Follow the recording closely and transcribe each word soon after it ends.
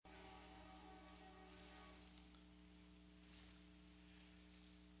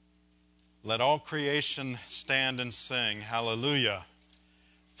Let all creation stand and sing, hallelujah.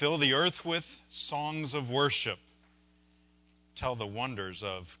 Fill the earth with songs of worship. Tell the wonders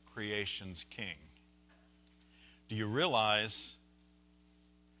of creation's King. Do you realize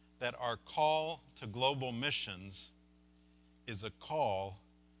that our call to global missions is a call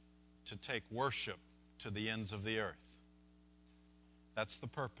to take worship to the ends of the earth? That's the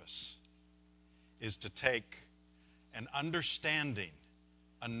purpose, is to take an understanding,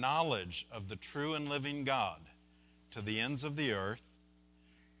 a knowledge of the true and living God to the ends of the earth,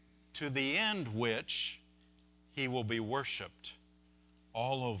 to the end which He will be worshiped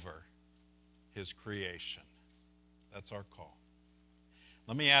all over His creation. That's our call.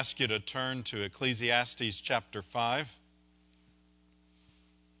 Let me ask you to turn to Ecclesiastes chapter 5.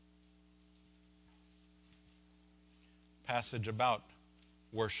 Passage about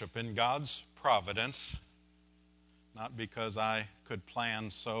worship in God's providence. Not because I could plan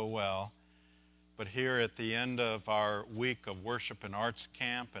so well, but here at the end of our week of worship and arts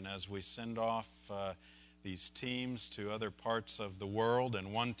camp, and as we send off these teams to other parts of the world,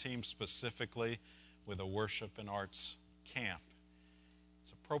 and one team specifically with a worship and arts camp,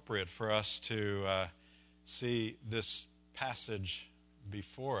 it's appropriate for us to see this passage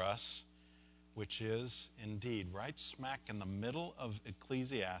before us, which is indeed right smack in the middle of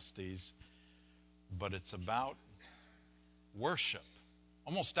Ecclesiastes, but it's about worship,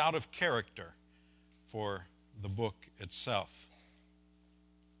 almost out of character for the book itself.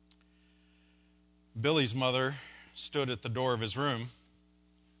 Billy's mother stood at the door of his room,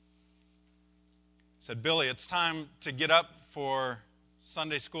 said, "Billy, it's time to get up for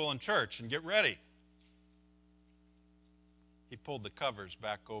Sunday school and church and get ready." He pulled the covers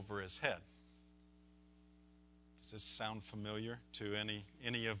back over his head. Does this sound familiar to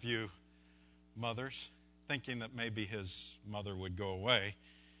any of you mothers? Thinking that maybe his mother would go away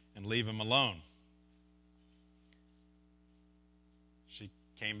and leave him alone. She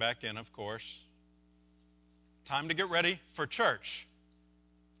came back in, of course. Time to get ready for church.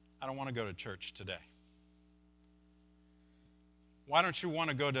 I don't want to go to church today. Why don't you want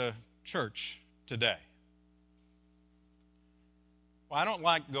to go to church today? Well, I don't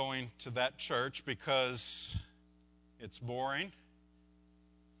like going to that church because it's boring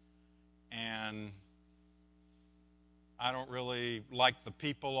and I don't really like the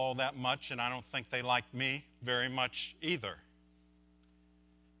people all that much, and I don't think they like me very much either.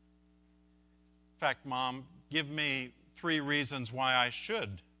 In fact, Mom, give me 3 reasons why I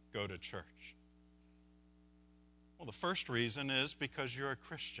should go to church. Well, the first reason is because you're a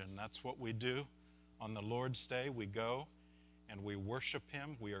Christian. That's what we do on the Lord's Day. We go and we worship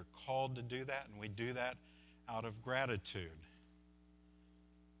Him. We are called to do that, and we do that out of gratitude.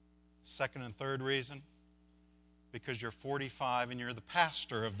 Second and third reason, because you're 45 and you're the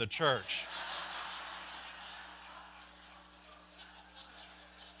pastor of the church.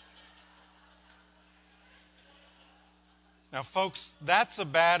 Now, folks, that's a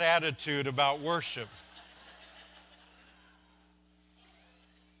bad attitude about worship.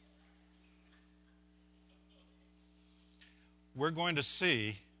 We're going to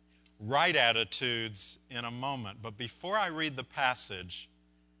see right attitudes in a moment, but before I read the passage,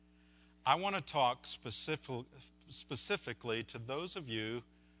 I want to talk specifically to those of you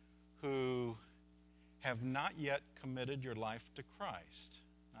who have not yet committed your life to Christ.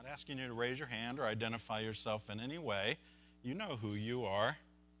 Not asking you to raise your hand or identify yourself in any way. You know who you are.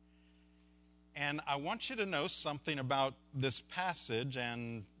 And I want you to know something about this passage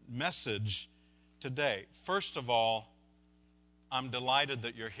and message today. First of all, I'm delighted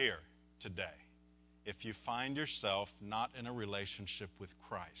that you're here today. If you find yourself not in a relationship with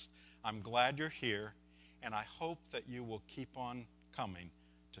Christ, I'm glad you're here, and I hope that you will keep on coming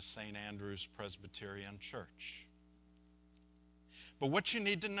to St. Andrew's Presbyterian Church. But what you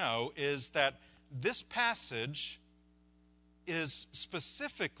need to know is that this passage is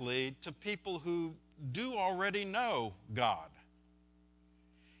specifically to people who do already know God.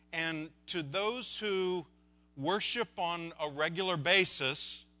 And to those who worship on a regular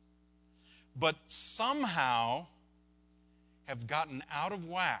basis, but somehow have gotten out of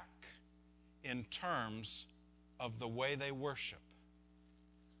whack in terms of the way they worship.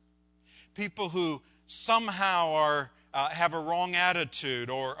 People who somehow have a wrong attitude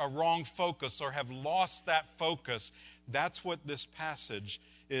or a wrong focus or have lost that focus. That's what this passage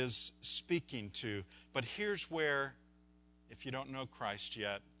is speaking to. But here's where, if you don't know Christ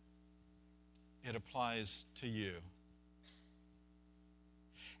yet, it applies to you.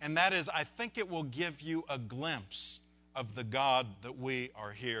 And that is, I think it will give you a glimpse of the God that we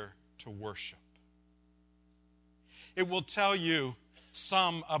are here to worship. It will tell you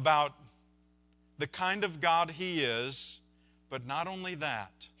some about the kind of God He is, but not only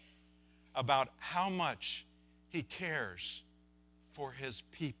that, about how much He cares for His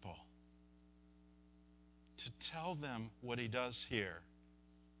people. To tell them what He does here.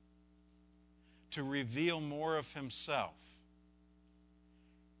 To reveal more of Himself.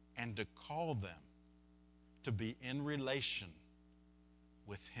 And to call them to be in relation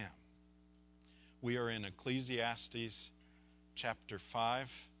with Him. We are in Ecclesiastes chapter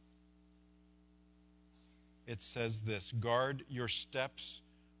 5. It says this, guard your steps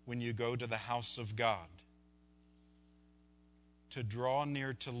when you go to the house of God. To draw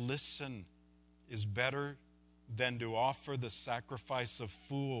near to listen is better than to offer the sacrifice of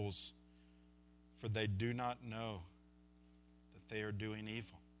fools, for they do not know that they are doing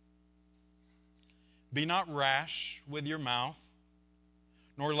evil. Be not rash with your mouth,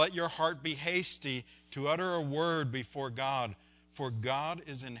 nor let your heart be hasty to utter a word before God. For God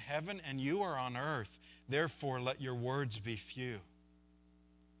is in heaven and you are on earth. Therefore let your words be few.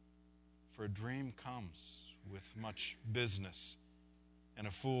 For a dream comes with much business, and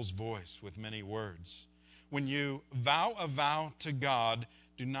a fool's voice with many words. When you vow a vow to God,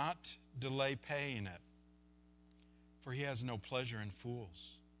 do not delay paying it, for He has no pleasure in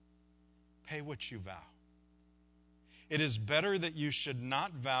fools. Pay what you vow. It is better that you should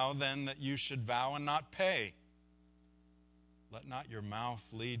not vow than that you should vow and not pay. Let not your mouth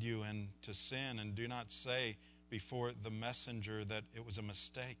lead you into sin, and do not say before the messenger that it was a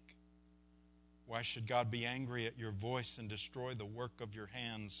mistake. Why should God be angry at your voice and destroy the work of your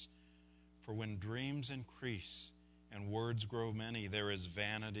hands? For when dreams increase and words grow many, there is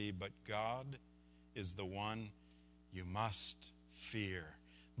vanity, but God is the one you must fear.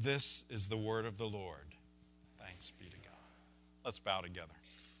 This is the word of the Lord. Thanks be to God. Let's bow together.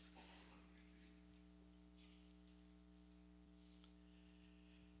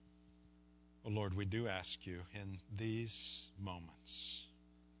 Oh Lord, we do ask you in these moments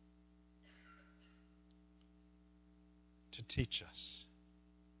to teach us,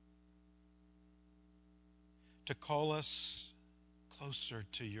 to call us closer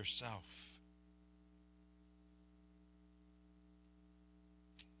to yourself.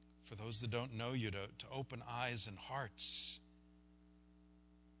 For those that don't know you, to open eyes and hearts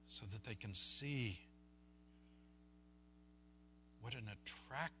so that they can see what an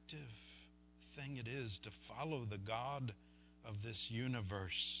attractive thing it is to follow the God of this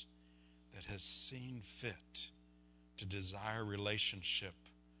universe that has seen fit to desire relationship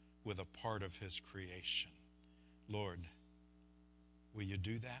with a part of His creation. Lord, will you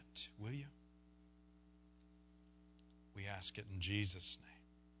do that? Will you? We ask it in Jesus' name.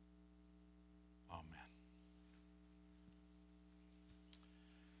 Amen.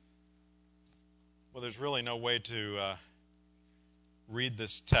 Well, there's really no way to read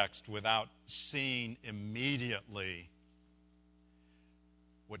this text without seeing immediately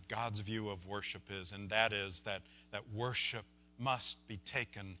what God's view of worship is, and that is that worship must be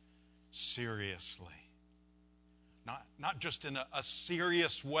taken seriously. Not just in a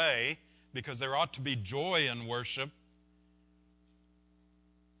serious way, because there ought to be joy in worship,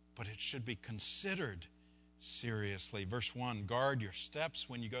 but it should be considered seriously. Verse 1, guard your steps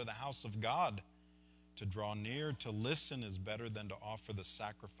when you go to the house of God. To draw near, to listen is better than to offer the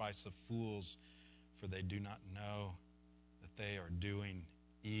sacrifice of fools, for they do not know that they are doing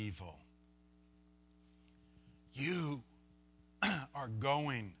evil. You are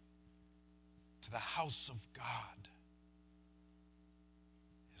going to the house of God,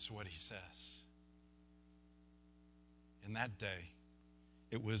 is what he says. In that day,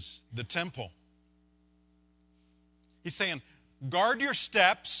 it was the temple. He's saying, guard your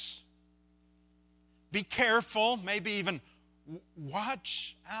steps. Be careful, maybe even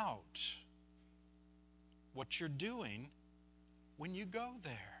watch out what you're doing when you go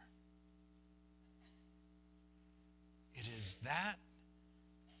there. It is that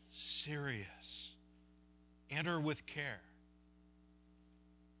serious. Enter with care.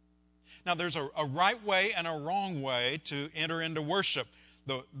 Now, there's a right way and a wrong way to enter into worship.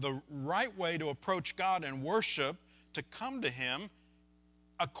 The right way to approach God and worship, to come to Him,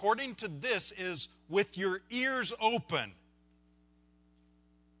 according to this, is with your ears open,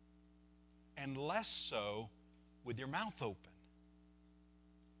 and less so with your mouth open.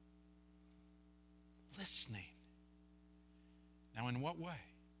 Listening. Now, in what way?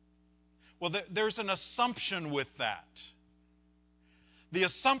 Well, there's an assumption with that. The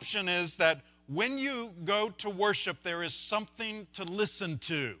assumption is that when you go to worship, there is something to listen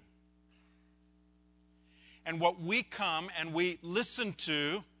to. And what we come and we listen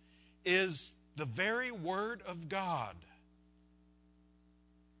to is the very Word of God.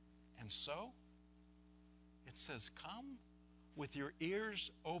 And so, It says, come with your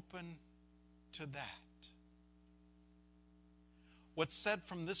ears open to that. What's said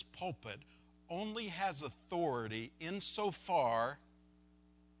from this pulpit only has authority insofar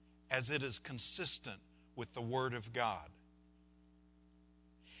as it is consistent with the Word of God.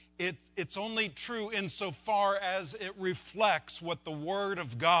 It's only true insofar as it reflects what the Word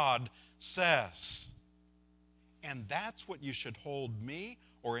of God says. And that's what you should hold me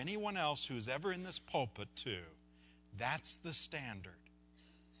or anyone else who's ever in this pulpit to. That's the standard.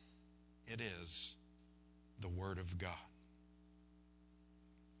 It is the Word of God.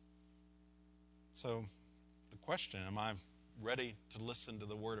 So the question, am I ready to listen to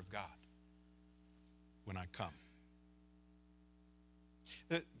the Word of God when I come?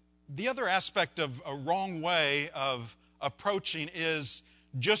 The other aspect of a wrong way of approaching is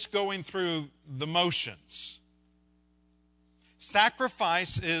just going through the motions.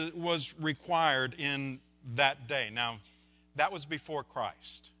 Sacrifice was required in that day. Now, that was before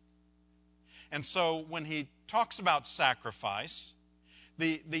Christ. And so when he talks about sacrifice,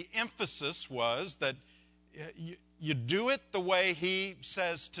 the emphasis was that you do it the way he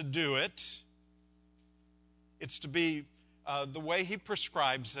says to do it. It's to be the way he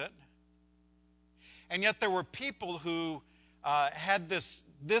prescribes it. And yet there were people who had this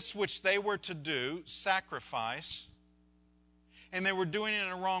which they were to do, sacrifice, and they were doing it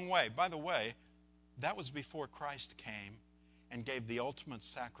in a wrong way. By the way, that was before Christ came and gave the ultimate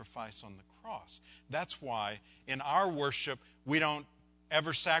sacrifice on the cross. That's why in our worship we don't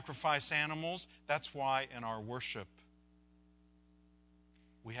ever sacrifice animals. That's why in our worship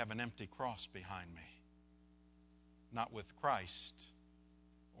we have an empty cross behind me. Not with Christ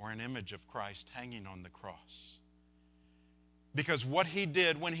or an image of Christ hanging on the cross. Because what he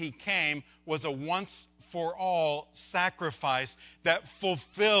did when he came was a once-for-all sacrifice that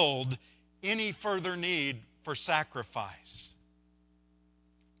fulfilled any further need for sacrifice.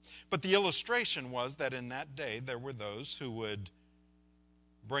 But the illustration was that in that day there were those who would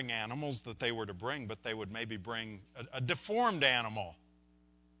bring animals that they were to bring, but they would maybe bring a deformed animal.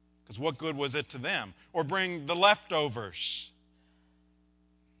 Because what good was it to them? Or bring the leftovers.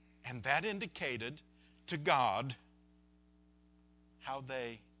 And that indicated to God how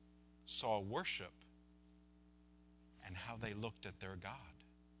they saw worship and how they looked at their God.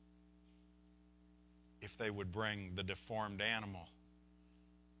 If they would bring the deformed animal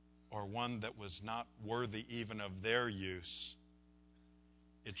or one that was not worthy even of their use,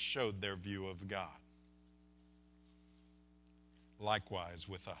 it showed their view of God. Likewise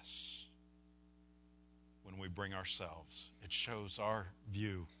with us. When we bring ourselves, it shows our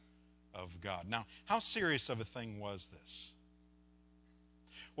view of God. Now, how serious of a thing was this?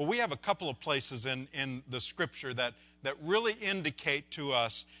 Well, we have a couple of places in the Scripture that really indicate to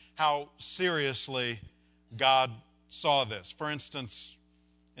us how seriously God saw this. For instance,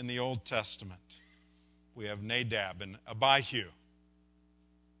 in the Old Testament, we have Nadab and Abihu,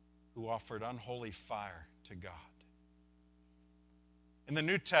 who offered unholy fire to God. In the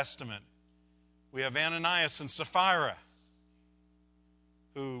New Testament, we have Ananias and Sapphira,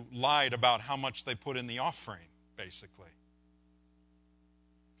 who lied about how much they put in the offering, basically.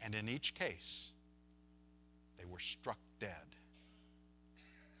 And in each case, they were struck dead.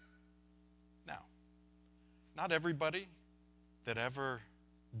 Now, not everybody that ever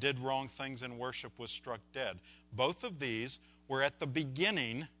did wrong things in worship was struck dead. Both of these were at the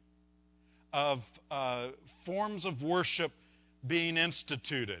beginning of forms of worship being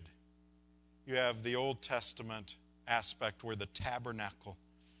instituted. You have the Old Testament aspect where the tabernacle,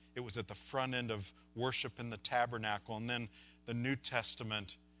 it was at the front end of worship in the tabernacle, and then the New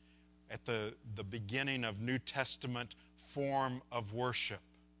Testament at the beginning of New Testament form of worship.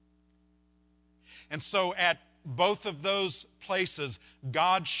 And so at both of those places,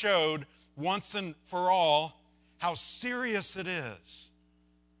 God showed once and for all how serious it is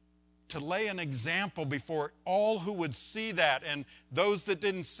to lay an example before all who would see that, and those that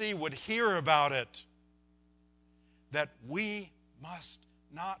didn't see would hear about it, that we must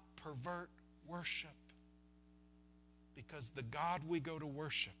not pervert worship, because the God we go to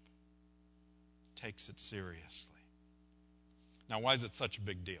worship takes it seriously. Now, why is it such a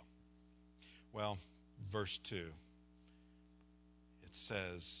big deal? Well, verse 2, it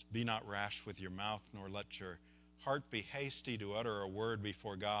says, "Be not rash with your mouth, nor let your heart be hasty to utter a word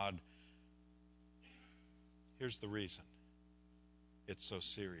before God." Here's the reason it's so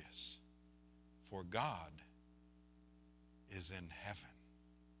serious. For God is in heaven,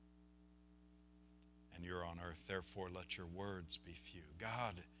 and you're on earth. Therefore, let your words be few.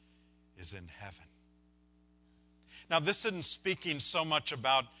 God is in heaven. Now, this isn't speaking so much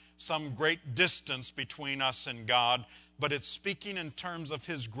about some great distance between us and God, but it's speaking in terms of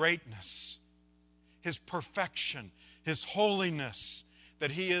His greatness, His perfection, His holiness,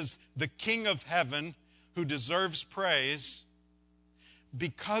 that He is the King of heaven who deserves praise.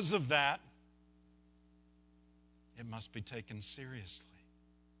 Because of that, it must be taken seriously.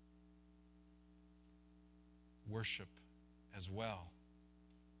 Worship as well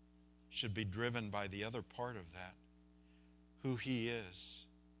should be driven by the other part of that, who He is.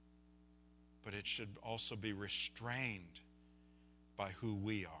 But it should also be restrained by who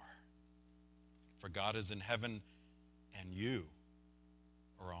we are. For God is in heaven and you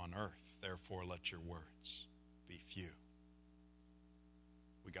are on earth. Therefore, let your words be few.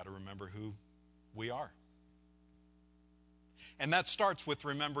 We got to remember who we are. And that starts with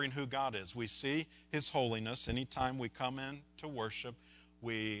remembering who God is. We see His holiness. Anytime we come in to worship,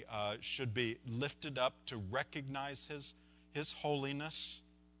 we should be lifted up to recognize His holiness.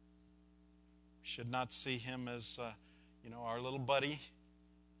 We should not see Him as, our little buddy,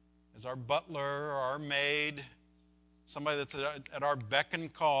 as our butler or our maid, somebody that's at our beck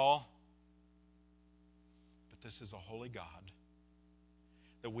and call. But this is a holy God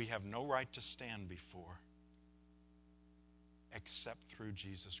that we have no right to stand before except through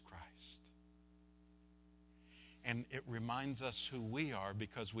Jesus Christ. And it reminds us who we are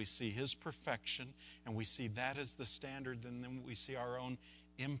because we see His perfection and we see that as the standard, and then we see our own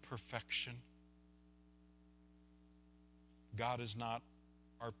imperfection. God is not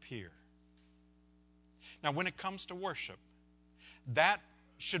our peer. Now, when it comes to worship, that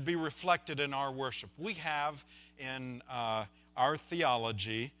should be reflected in our worship. We have in our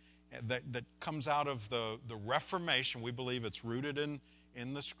theology that comes out of the Reformation. We believe it's rooted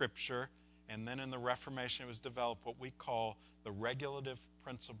in the Scripture, and then in the Reformation it was developed what we call the regulative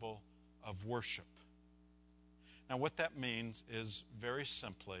principle of worship. Now, what that means is very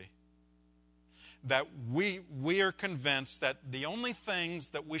simply that we are convinced that the only things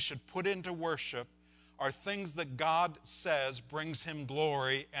that we should put into worship are things that God says brings Him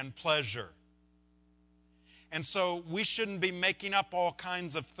glory and pleasure. And so we shouldn't be making up all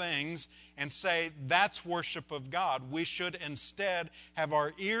kinds of things and say that's worship of God. We should instead have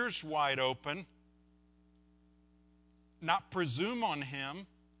our ears wide open, not presume on Him,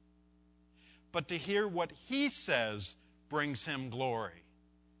 but to hear what He says brings Him glory,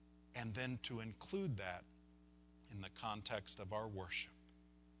 and then to include that in the context of our worship.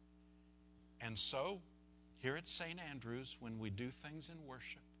 And so, here at St. Andrew's, when we do things in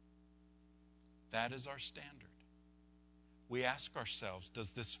worship, that is our standard. We ask ourselves,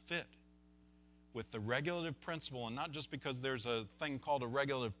 does this fit with the regulative principle? And not just because there's a thing called a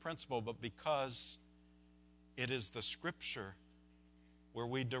regulative principle, but because it is the Scripture where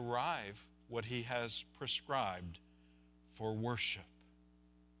we derive what He has prescribed for worship.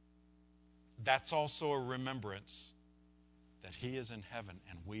 That's also a remembrance that He is in heaven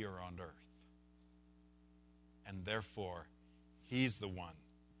and we are on earth. And therefore, He's the one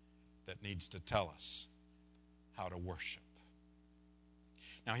that needs to tell us how to worship.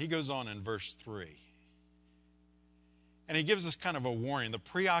 Now, he goes on in verse 3. And he gives us kind of a warning. The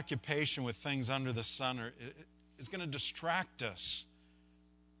preoccupation with things under the sun is going to distract us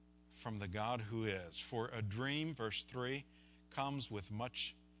from the God who is. For a dream, verse 3, comes with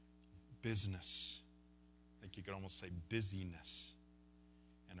much business. I think you could almost say busyness.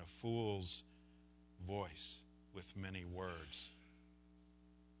 And a fool's voice with many words.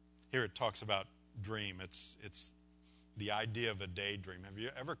 Here it talks about dream. It's the idea of a daydream. Have you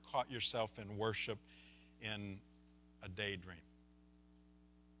ever caught yourself in worship in a daydream?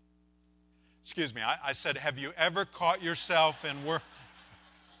 Excuse me, I said, have you ever caught yourself in worship?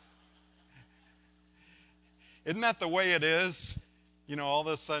 Isn't that the way it is? All of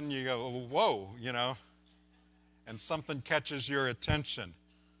a sudden you go, whoa, and something catches your attention.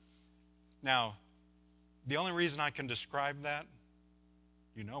 Now, the only reason I can describe that,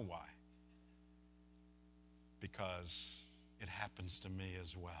 you know why. Because it happens to me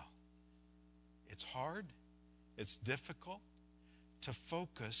as well. It's hard, it's difficult to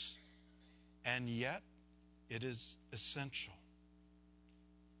focus, and yet it is essential.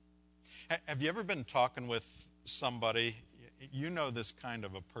 Have you ever been talking with somebody, you know this kind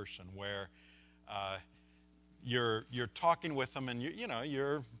of a person where you're talking with them and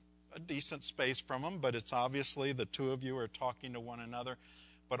you're a decent space from them, but it's obviously the two of you are talking to one another,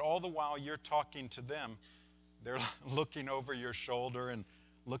 but all the while you're talking to them, they're looking over your shoulder and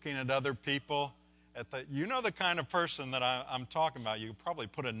looking at other people. The kind of person that I'm talking about. You could probably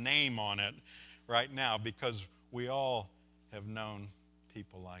put a name on it right now because we all have known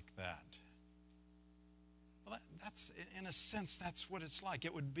people like that. Well, in a sense, that's what it's like.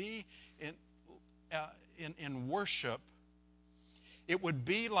 It would be in worship, it would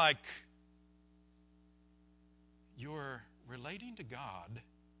be like you're relating to God,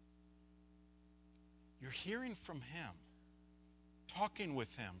 you're hearing from Him, talking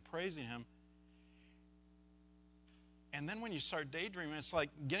with Him, praising Him, and then when you start daydreaming, it's like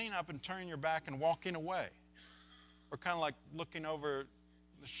getting up and turning your back and walking away, or kind of like looking over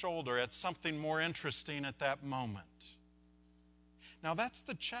the shoulder at something more interesting at that moment. Now that's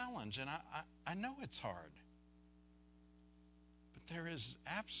the challenge, and I know it's hard. But there is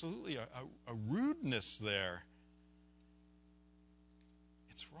absolutely a rudeness there.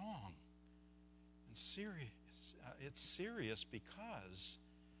 It's wrong and serious. It's serious because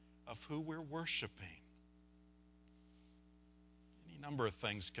of who we're worshiping. Any number of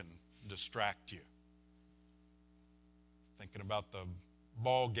things can distract you. Thinking about the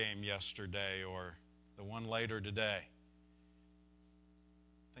ball game yesterday or the one later today.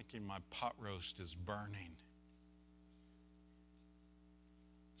 Thinking my pot roast is burning.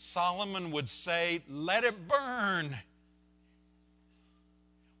 Solomon would say, let it burn.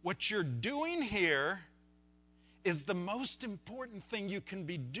 What you're doing here is the most important thing you can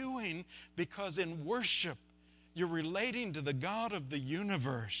be doing, because in worship, you're relating to the God of the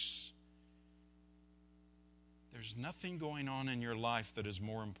universe. There's nothing going on in your life that is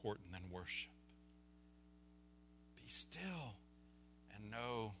more important than worship. Be still and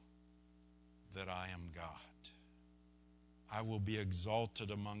know that I am God. I will be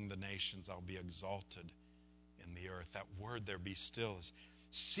exalted among the nations. I'll be exalted in the earth. That word there, be still, is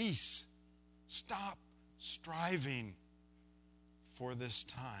cease. Stop striving for this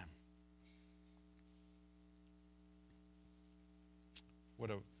time. What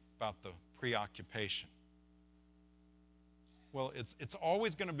about the preoccupation? Well, it's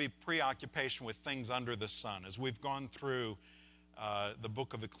always going to be preoccupation with things under the sun. As we've gone through the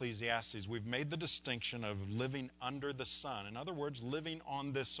book of Ecclesiastes, we've made the distinction of living under the sun. In other words, living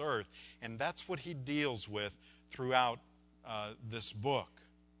on this earth. And that's what he deals with throughout this book.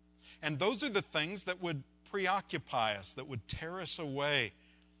 And those are the things that would preoccupy us, that would tear us away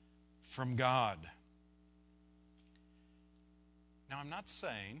from God. Now, I'm not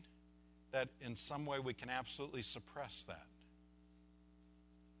saying that in some way we can absolutely suppress that.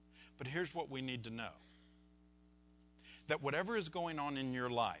 But here's what we need to know. That whatever is going on in your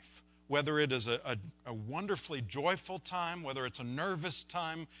life, whether it is a wonderfully joyful time, whether it's a nervous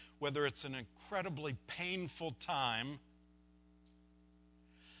time, whether it's an incredibly painful time,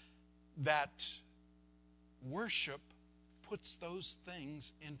 that worship puts those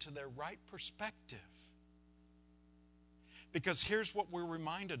things into their right perspective. Because here's what we're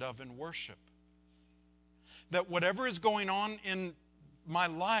reminded of in worship. That whatever is going on in my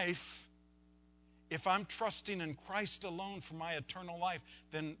life, if I'm trusting in Christ alone for my eternal life,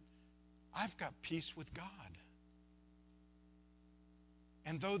 then I've got peace with God.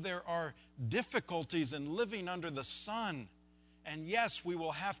 And though there are difficulties in living under the sun, and yes, we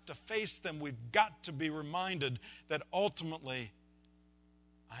will have to face them, we've got to be reminded that ultimately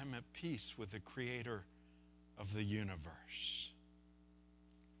I'm at peace with the Creator of the universe.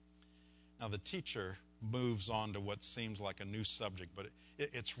 Now the teacher moves on to what seems like a new subject, but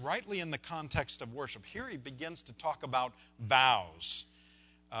it's rightly in the context of worship. Here he begins to talk about vows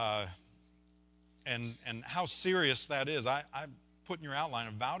and how serious that is. I put in your outline,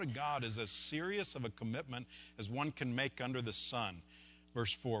 a vow to God is as serious of a commitment as one can make under the sun.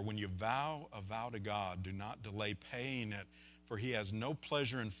 Verse 4, when you vow a vow to God, do not delay paying it, for he has no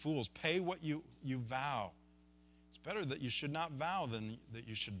pleasure in fools. Pay what you vow. It's better that you should not vow than that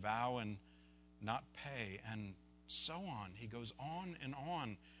you should vow and not pay, and so on. He goes on and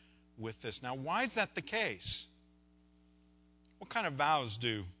on with this. Now, why is that the case? What kind of vows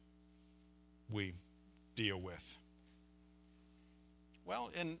do we deal with?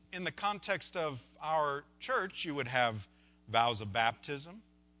 Well, in the context of our church, you would have vows of baptism,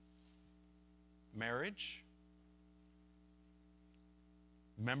 marriage,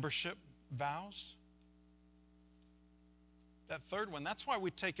 membership vows. That third one, that's why we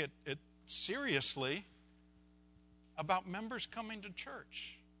take it seriously about members coming to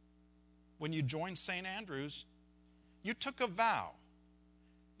church. When you joined St. Andrews, you took a vow.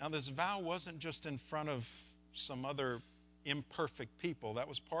 Now, this vow wasn't just in front of some other imperfect people. That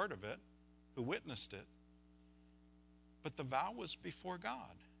was part of it, who witnessed it. But the vow was before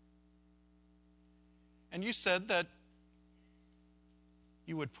God. And you said that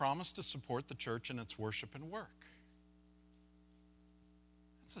you would promise to support the church in its worship and work.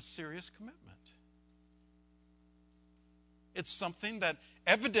 It's a serious commitment. It's something that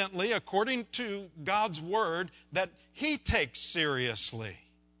evidently, according to God's Word, that He takes seriously.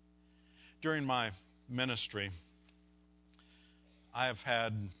 During my ministry, I have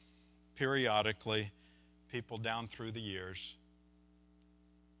had periodically people down through the years,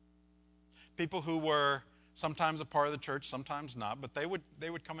 people who were sometimes a part of the church, sometimes not, but they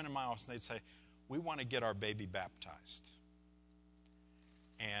would come into my office and they'd say, "We want to get our baby baptized."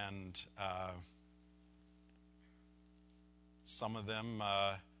 And some of them,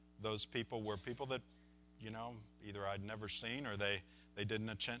 those people were people that, either I'd never seen or they didn't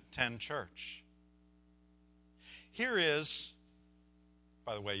attend church. Here is,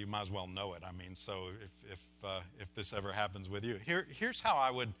 by the way, you might as well know it. I mean, so if this ever happens with you, here's how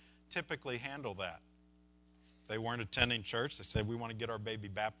I would typically handle that. If they weren't attending church, they said, "We want to get our baby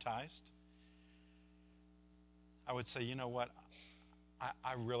baptized." I would say, "You know what?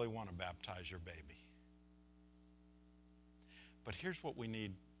 I really want to baptize your baby. But here's what we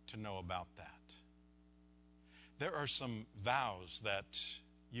need to know about that. There are some vows that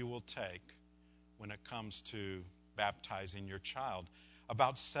you will take when it comes to baptizing your child,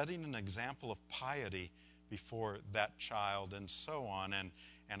 about setting an example of piety before that child and so on, and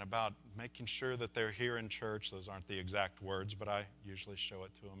about making sure that they're here in church." Those aren't the exact words, but I usually show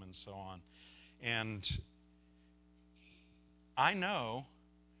it to them and so on. And I know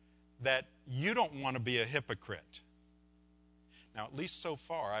that you don't want to be a hypocrite. Now, at least so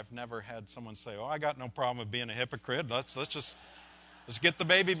far, I've never had someone say, "Oh, I got no problem with being a hypocrite. Let's get the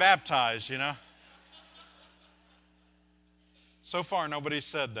baby baptized, So far, nobody's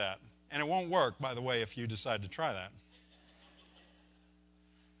said that. And it won't work, by the way, if you decide to try that.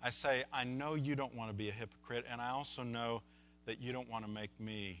 I say, I know you don't want to be a hypocrite, and I also know that you don't want to make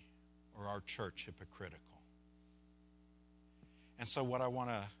me or our church hypocritical. And so what I want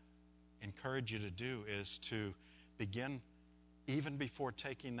to encourage you to do is to begin, even before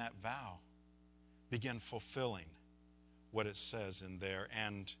taking that vow, begin fulfilling what it says in there.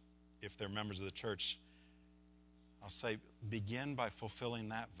 And if they're members of the church, I'll say, begin by fulfilling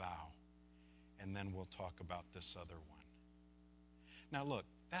that vow, and then we'll talk about this other one. Now look,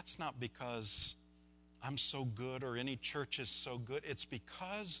 that's not because I'm so good or any church is so good. It's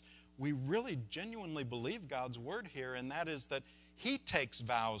because we really genuinely believe God's word here, and that is that He takes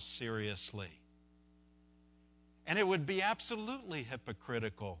vows seriously. And it would be absolutely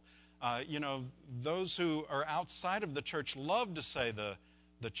hypocritical. Those who are outside of the church love to say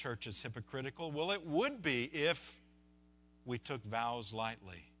the church is hypocritical. Well, it would be if we took vows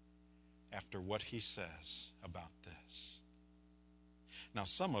lightly after what He says about this. Now,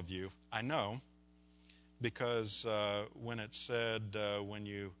 some of you, I know, because when it said, when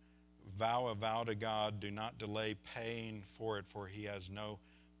you vow a vow to God, do not delay paying for it, for He has no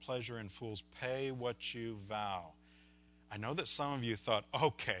pleasure in fools. Pay what you vow. I know that some of you thought,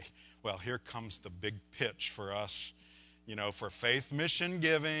 okay, well, here comes the big pitch for us, for faith mission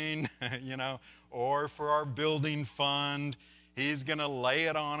giving, or for our building fund. He's going to lay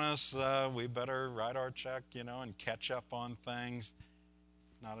it on us. We better write our check, and catch up on things.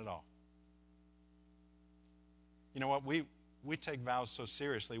 Not at all. You know what? We take vows so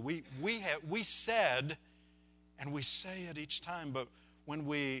seriously. We said, and we say it each time, but when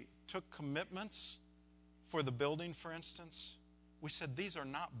we took commitments for the building, for instance, we said these are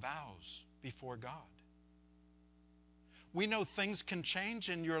not vows before God. We know things can change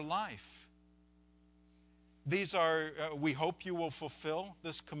in your life. These are, we hope you will fulfill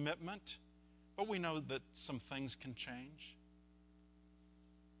this commitment, but we know that some things can change.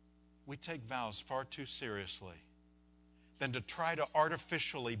 We take vows far too seriously than to try to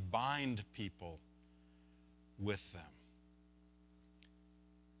artificially bind people with them.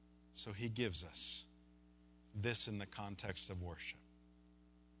 So He gives us this in the context of worship.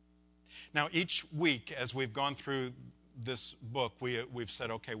 Now, each week as we've gone through this book, we've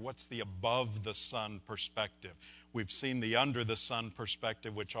said, okay, what's the above the sun perspective? We've seen the under the sun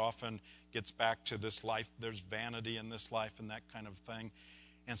perspective, which often gets back to this life. There's vanity in this life and that kind of thing.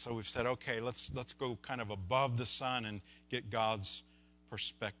 And so we've said, okay, let's go kind of above the sun and get God's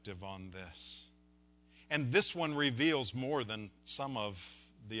perspective on this. And this one reveals more than some of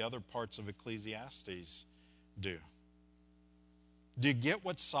the other parts of Ecclesiastes do. Do you get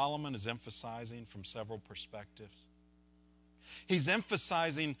what Solomon is emphasizing from several perspectives? He's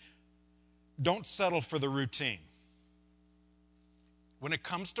emphasizing, don't settle for the routine. When it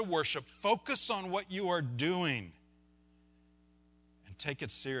comes to worship, focus on what you are doing. And take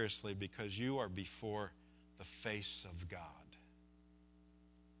it seriously, because you are before the face of God.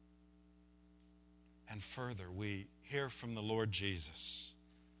 And further, we hear from the Lord Jesus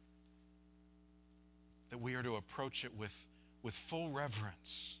that we are to approach it with with full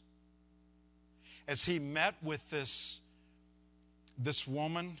reverence. As he met with this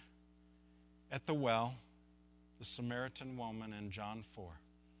woman at the well, the Samaritan woman in John 4,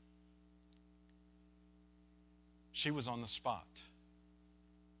 she was on the spot.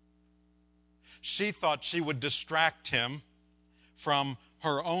 She thought she would distract him from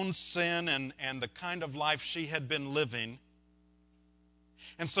her own sin and the kind of life she had been living.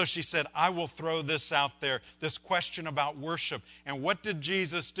 And so she said, I will throw this out there, this question about worship. And what did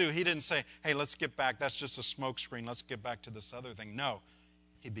Jesus do? He didn't say, hey, let's get back. That's just a smokescreen. Let's get back to this other thing. No,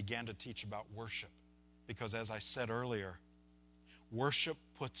 he began to teach about worship. Because as I said earlier, worship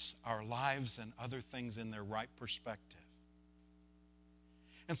puts our lives and other things in their right perspective.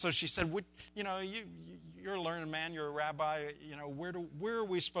 And so she said, you're a learned man, you're a rabbi, where are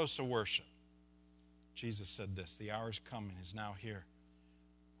we supposed to worship? Jesus said this, the hour is coming, is now here,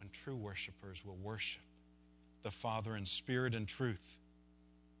 when true worshipers will worship the Father in spirit and truth.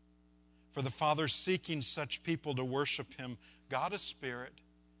 For the Father is seeking such people to worship Him. God is spirit,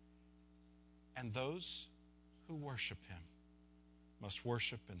 and those who worship Him must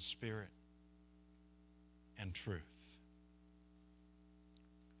worship in spirit and truth.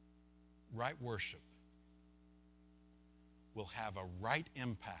 Right worship will have a right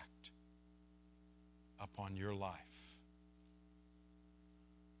impact upon your life.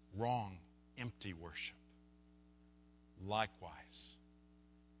 Wrong, empty worship, likewise,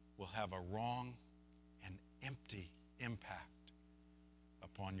 will have a wrong and empty impact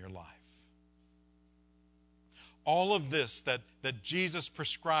upon your life. All of this that Jesus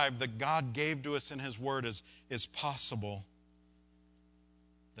prescribed, that God gave to us in His Word is possible,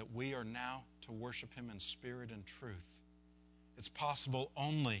 that we are now to worship Him in spirit and truth. It's possible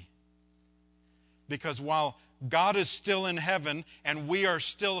only because while God is still in heaven and we are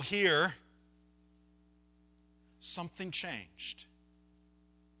still here, something changed.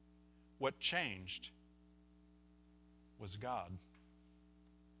 What changed was God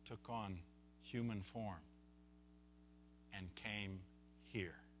took on human form and came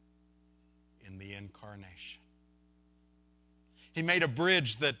here in the incarnation. He made a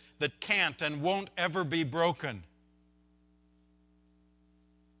bridge that can't and won't ever be broken.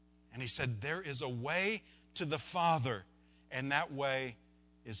 And He said, there is a way to the Father, and that way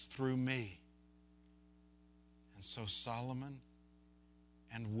is through me. And so Solomon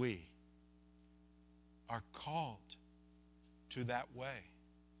and we are called to that way.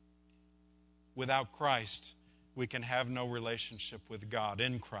 Without Christ, we can have no relationship with God.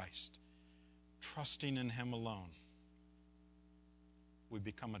 In Christ, trusting in Him alone, we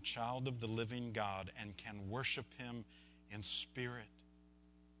become a child of the living God and can worship Him in spirit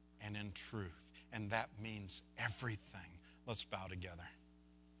and in truth. And that means everything. Let's bow together.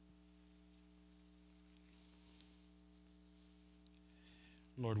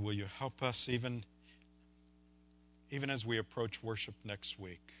 Lord, will you help us even as we approach worship next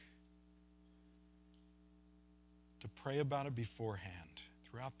week, to pray about it beforehand,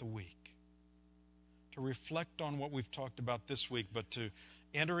 throughout the week, to reflect on what we've talked about this week, but to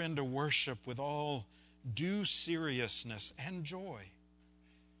enter into worship with all due seriousness and joy.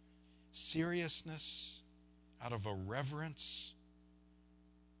 Seriousness out of a reverence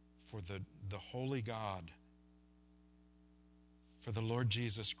for the holy God, for the Lord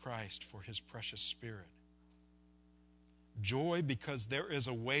Jesus Christ, for His precious Spirit. Joy because there is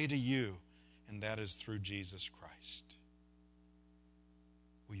a way to you, and that is through Jesus Christ.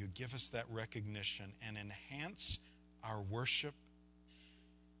 Will you give us that recognition and enhance our worship?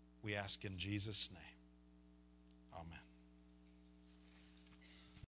 We ask in Jesus' name. Amen.